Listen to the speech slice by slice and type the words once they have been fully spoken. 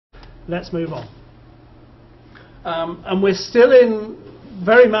let's move on. And we're still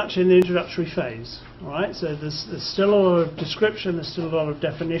very much in the introductory phase. All right, so there's still a lot of description, there's still a lot of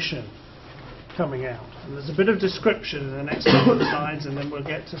definition coming out. And there's a bit of description in the next couple of slides, and then we'll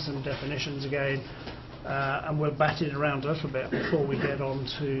get to some definitions again, and we'll bat it around a little bit before we get on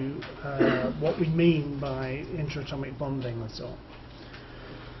to what we mean by interatomic bonding and so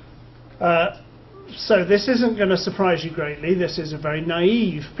on. So this isn't going to surprise you greatly. This is a very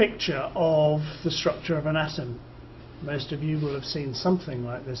naive picture of the structure of an atom. Most of you will have seen something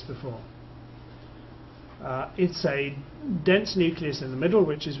like this before. It's a dense nucleus in the middle,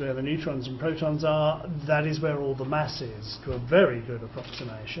 which is where the neutrons and protons are. That is where all the mass is, to a very good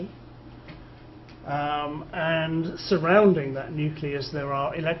approximation. And surrounding that nucleus there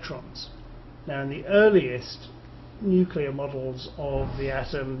are electrons. Now, in the earliest nuclear models of the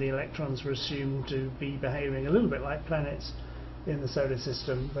atom, the electrons were assumed to be behaving a little bit like planets in the solar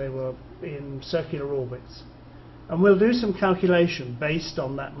system. They were in circular orbits. And we'll do some calculation based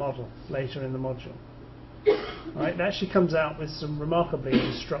on that model later in the module. Right, it actually comes out with some remarkably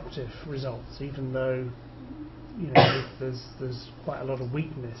instructive results, even though there's quite a lot of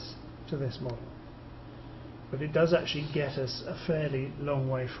weakness to this model. But it does actually get us a fairly long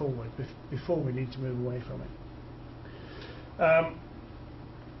way forward before we need to move away from it.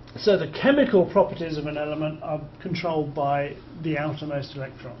 So the chemical properties of an element are controlled by the outermost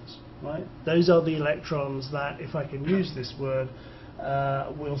electrons. Right? Those are the electrons that, if I can use this word,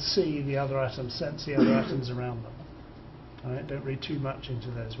 will see the other atoms, sense the other atoms around them. Right? Don't read too much into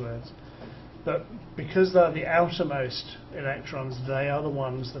those words. But because they're the outermost electrons, they are the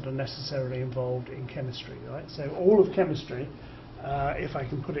ones that are necessarily involved in chemistry. Right? So all of chemistry, if I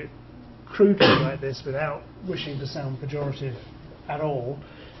can put it crudely like this without wishing to sound pejorative at all,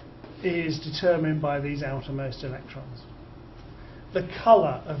 is determined by these outermost electrons. The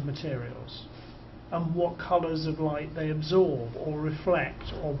colour of materials and what colours of light they absorb or reflect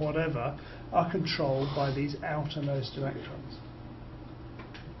or whatever are controlled by these outermost electrons.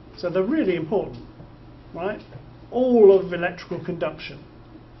 So they're really important, right? All of electrical conduction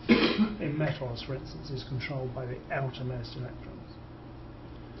in metals, for instance, is controlled by the outermost electrons.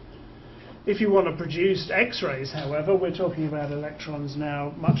 If you want to produce X-rays, however, we're talking about electrons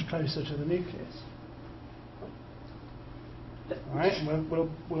now much closer to the nucleus. All right, and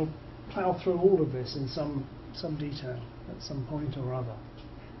we'll plough through all of this in some detail at some point or other.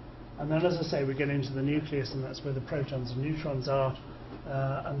 And then, as I say, we get into the nucleus, and that's where the protons and neutrons are,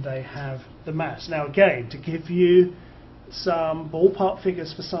 and they have the mass. Now, again, to give you some ballpark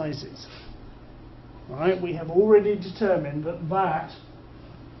figures for sizes, all right, we have already determined that that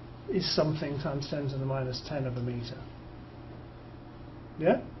is something times 10 to the minus 10 of a metre.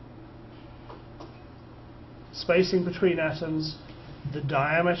 Yeah? Spacing between atoms, the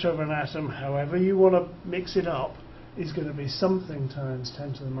diameter of an atom, however you want to mix it up, is going to be something times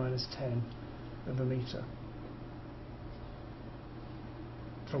 10 to the minus 10 of a metre.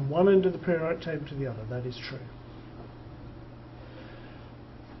 From one end of the periodic table to the other, that is true.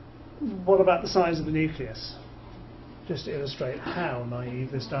 What about the size of the nucleus? Just to illustrate how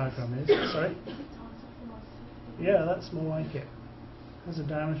naive this diagram is. Sorry? Yeah, that's more like it. Has a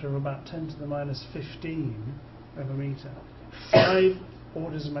diameter of about 10 to the minus 15 of a metre. 5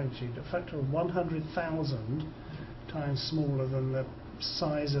 orders of magnitude, a factor of 100,000 times smaller than the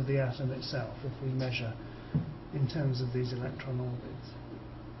size of the atom itself, if we measure in terms of these electron orbits.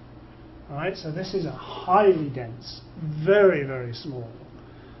 Alright, so this is a highly dense, very, very small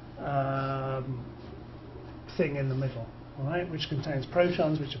thing in the middle, alright, which contains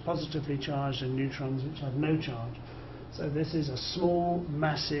protons which are positively charged and neutrons which have no charge. So this is a small,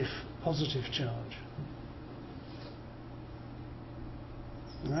 massive, positive charge.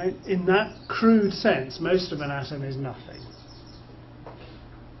 Right? In that crude sense, most of an atom is nothing.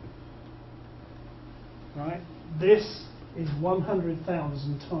 Right? This is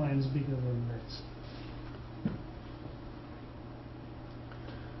 100,000 times bigger than this.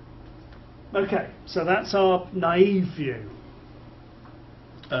 Okay, so that's our naive view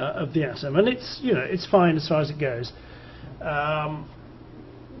of the atom, and it's fine as far as it goes.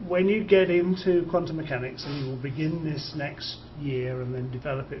 When you get into quantum mechanics, and you will begin this next year and then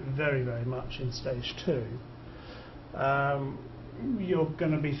develop it very, very much in stage 2, you're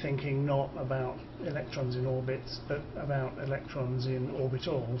going to be thinking not about electrons in orbits, but about electrons in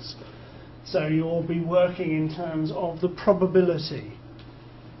orbitals. So you'll be working in terms of the probability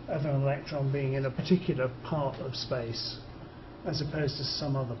of an electron being in a particular part of space as opposed to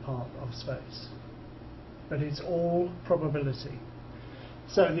some other part of space. But it's all probability.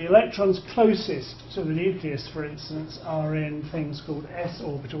 So the electrons closest to the nucleus, for instance, are in things called s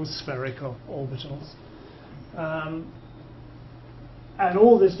orbitals, spherical orbitals. And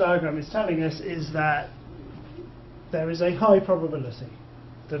all this diagram is telling us is that there is a high probability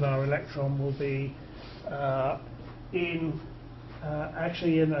that our electron will be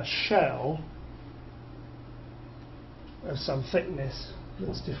actually in a shell of some thickness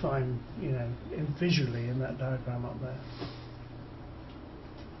that's defined, visually in that diagram up there.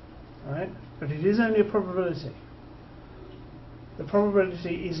 Right? But it is only a probability. The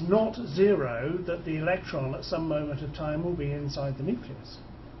probability is not zero that the electron at some moment of time will be inside the nucleus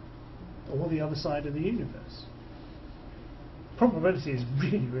or the other side of the universe. Probability is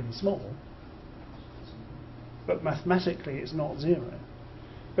really, really small, but mathematically it's not zero.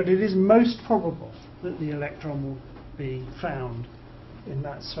 But it is most probable that the electron will be found in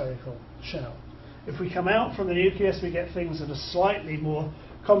that spherical shell. If we come out from the nucleus, we get things that are slightly more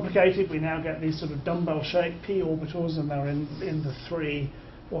complicated. We now get these sort of dumbbell-shaped p orbitals, and they're in the three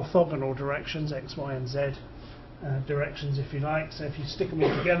orthogonal directions, x, y, and z directions, if you like. So if you stick them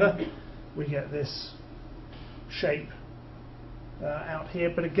all together, we get this shape out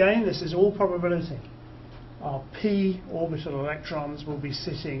here. But again, this is all probability. Our p orbital electrons will be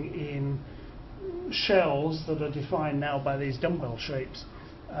sitting in shells that are defined now by these dumbbell shapes,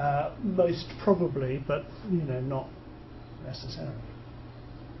 most probably, but not necessarily.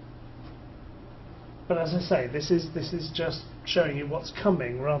 But as I say, this is just showing you what's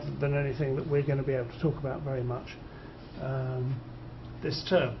coming rather than anything that we're going to be able to talk about very much this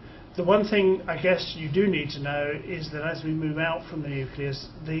term. The one thing I guess you do need to know is that as we move out from the nucleus,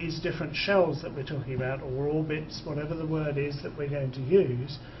 these different shells that we're talking about, or orbits, whatever the word is that we're going to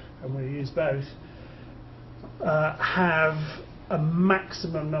use, and we'll use both, have a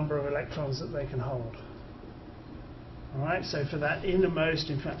maximum number of electrons that they can hold. Alright, so for that innermost,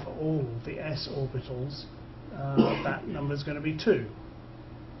 in fact for all the s orbitals, that number is going to be 2.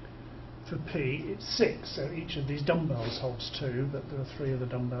 For p, it's 6, so each of these dumbbells holds 2, but there are 3 of the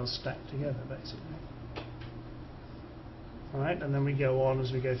dumbbells stacked together, basically. Alright, and then we go on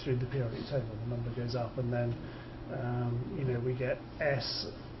as we go through the periodic table. The number goes up, and then we get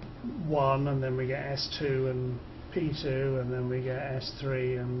S1, and then we get S2 and P2, and then we get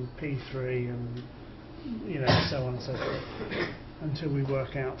S3 and P3, and so on and so forth, until we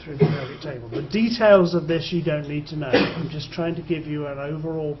work out through the periodic table. The details of this you don't need to know. I'm just trying to give you an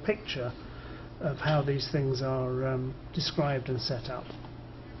overall picture of how these things are described and set up.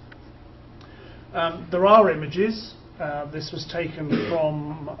 There are images. This was taken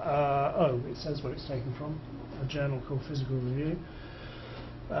from, it says where it's taken from, a journal called Physical Review.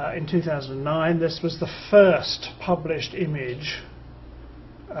 In 2009, this was the first published image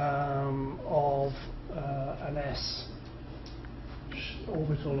of an s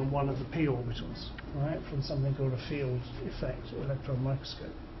orbital and one of the p orbitals, right, from something called a field effect electron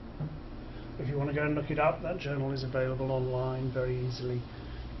microscope. If you want to go and look it up, that journal is available online very easily.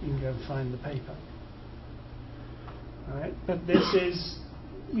 You can go and find the paper. Right, but this is,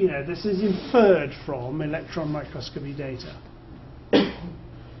 this is inferred from electron microscopy data.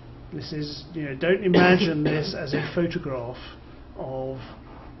 This is, don't imagine this as a photograph of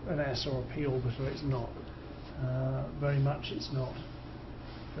an s or a p orbital. It's not. Very much it's not.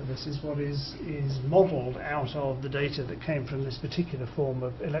 But this is what is modelled out of the data that came from this particular form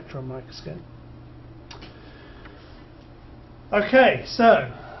of electron microscope. Okay, so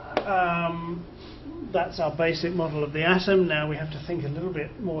that's our basic model of the atom. Now we have to think a little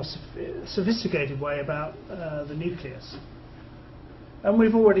bit more sophisticated way about the nucleus. And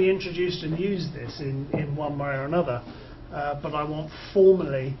we've already introduced and used this in one way or another, but I want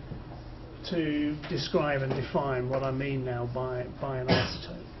formally to describe and define what I mean now by an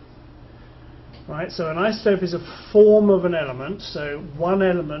isotope. Right, so an isotope is a form of an element, so one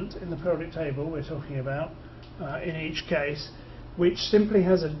element in the periodic table we're talking about in each case, which simply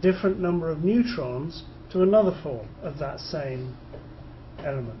has a different number of neutrons to another form of that same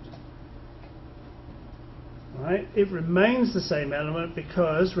element. Right, it remains the same element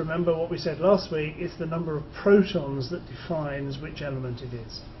because, remember what we said last week, it's the number of protons that defines which element it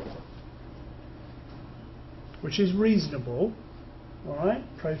is. Which is reasonable. Alright,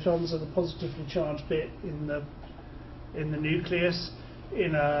 protons are the positively charged bit in the nucleus.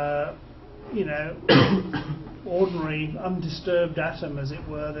 In a ordinary undisturbed atom, as it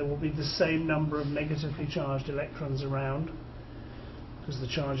were, there will be the same number of negatively charged electrons around, because the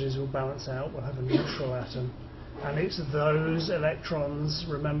charges will balance out. We'll have a neutral atom, and it's those electrons,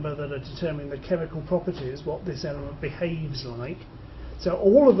 remember, that are determining the chemical properties, what this element behaves like. So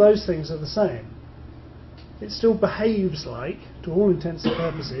all of those things are the same. it still behaves like, to all intents and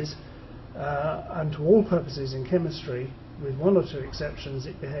purposes, and to all purposes in chemistry, with one or two exceptions,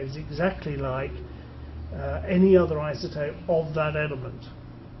 it behaves exactly like any other isotope of that element.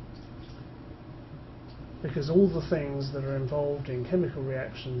 Because all the things that are involved in chemical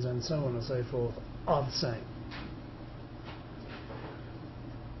reactions and so on and so forth are the same.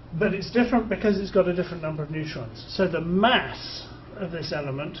 But it's different because it's got a different number of neutrons. So the mass of this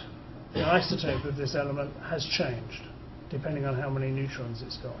element, the isotope of this element, has changed depending on how many neutrons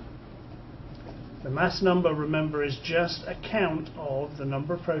it's got. The mass number, remember, is just a count of the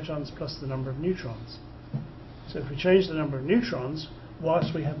number of protons plus the number of neutrons. So if we change the number of neutrons,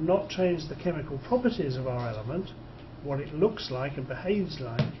 whilst we have not changed the chemical properties of our element, what it looks like and behaves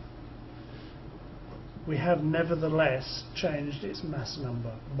like, we have nevertheless changed its mass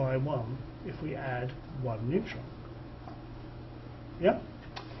number by 1 if we add 1 neutron. Yeah?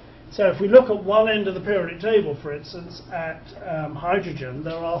 So if we look at one end of the periodic table, for instance, at hydrogen,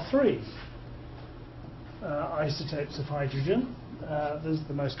 there are 3 isotopes of hydrogen. There's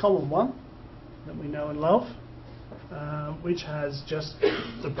the most common one that we know and love, which has just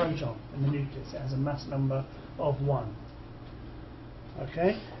the proton in the nucleus. It has a mass number of 1.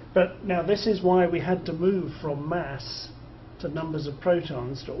 Okay? But now this is why we had to move from mass to numbers of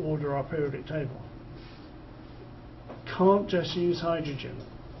protons to order our periodic table. Can't just use hydrogen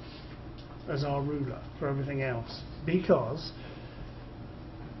as our ruler for everything else, because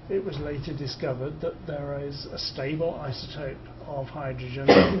it was later discovered that there is a stable isotope of hydrogen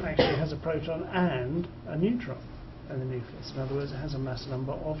that actually has a proton and a neutron in the nucleus. In other words, it has a mass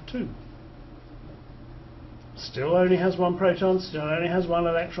number of 2. Still only has 1 proton, still only has 1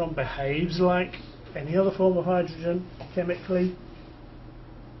 electron, behaves like any other form of hydrogen chemically,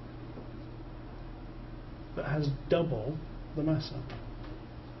 but has double the mass number.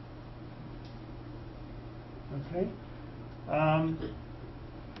 Okay? And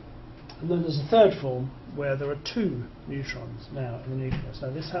then there's a third form where there are 2 neutrons now in the nucleus.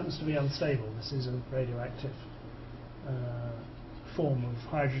 Now this happens to be unstable. This is a radioactive form of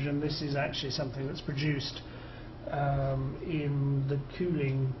hydrogen. This is actually something that's produced in the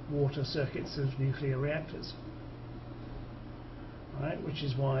cooling water circuits of nuclear reactors, right? Which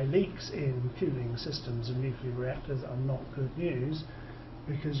is why leaks in cooling systems of nuclear reactors are not good news,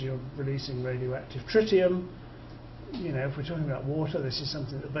 because you're releasing radioactive tritium. You know, if we're talking about water, this is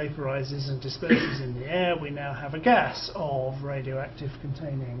something that vaporizes and disperses in the air. We now have a gas of radioactive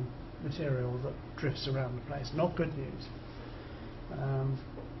containing material that drifts around the place. Not good news.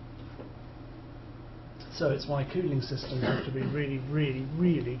 So it's why cooling systems have to be really, really,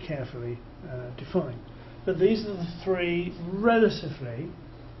 really carefully defined. But these are the 3 relatively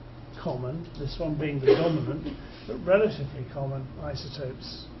common, this one being the dominant, but relatively common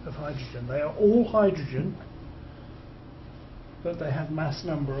isotopes of hydrogen. They are all hydrogen, but they have mass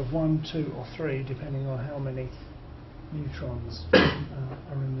number of 1, 2 or 3 depending on how many neutrons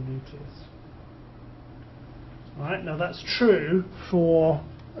are in the nucleus. Alright, now that's true for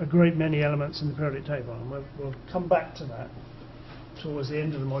a great many elements in the periodic table, and we'll come back to that towards the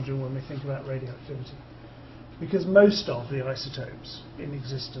end of the module when we think about radioactivity, because most of the isotopes in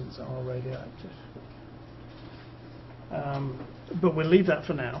existence are radioactive. But we'll leave that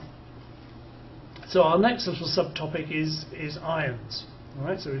for now. So our next little subtopic is ions.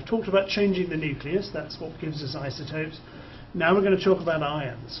 Alright, so we've talked about changing the nucleus, that's what gives us isotopes. Now we're going to talk about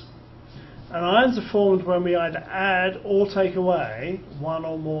ions. And ions are formed when we either add or take away 1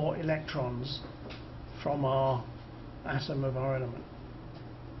 or more electrons from our atom of our element.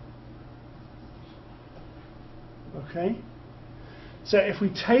 Okay? So if we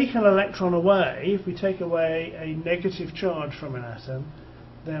take an electron away, if we take away a negative charge from an atom,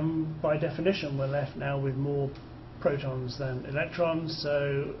 then by definition we're left now with more protons than electrons,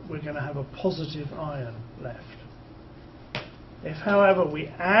 so we're going to have a positive ion left. If, however, we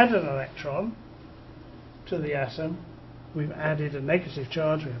add an electron to the atom, we've added a negative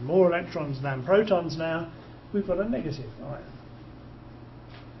charge, we have more electrons than protons now, we've got a negative ion.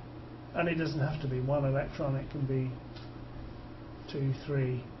 And it doesn't have to be 1 electron, it can be 2,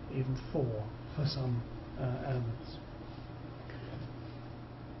 3, even 4 for some elements.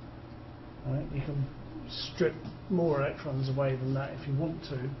 Right? You can strip more electrons away than that if you want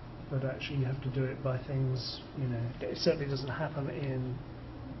to, but actually you have to do it by things, you know, it certainly doesn't happen in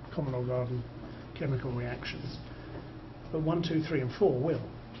common or garden chemical reactions. But 1, 2, 3 and 4 will.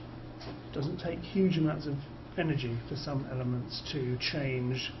 It doesn't take huge amounts of energy for some elements to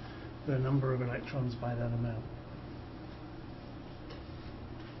change the number of electrons by that amount.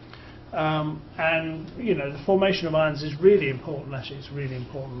 And, you know, the formation of ions is really important, actually it's really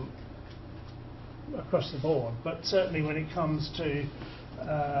important across the board, but certainly when it comes to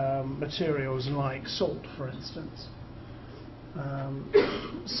materials like salt, for instance.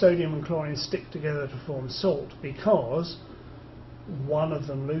 Sodium and chlorine stick together to form salt because one of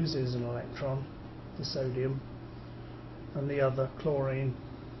them loses an electron, the sodium, and the other, chlorine,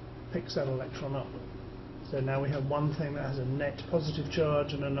 picks that electron up. So now we have one thing that has a net positive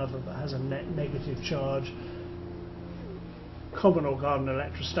charge and another that has a net negative charge. Common organ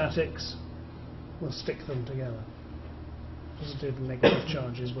electrostatics will stick them together. Positive and negative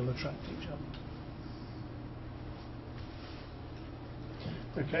charges will attract each other.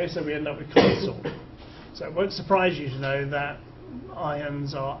 Okay, so we end up with common salt. So it won't surprise you to know that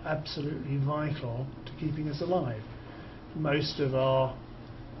ions are absolutely vital to keeping us alive. Most of our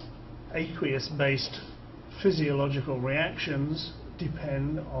aqueous-based physiological reactions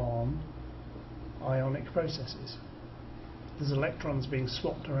depend on ionic processes. There's electrons being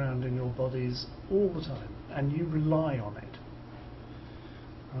swapped around in your bodies all the time, and you rely on it.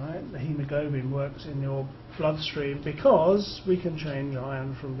 Right? The hemoglobin works in your bloodstream because we can change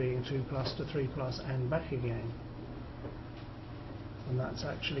iron from being 2+ to 3+ and back again. And that's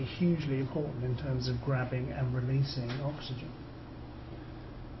actually hugely important in terms of grabbing and releasing oxygen.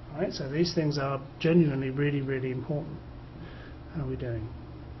 Right? So these things are genuinely really, really important. How are we doing?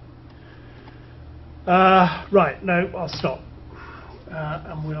 Right, no, I'll stop.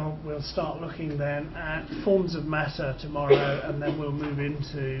 And we'll start looking then at forms of matter tomorrow, and then we'll move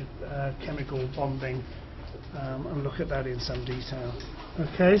into chemical bonding and look at that in some detail.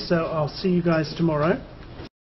 Okay, so I'll see you guys tomorrow.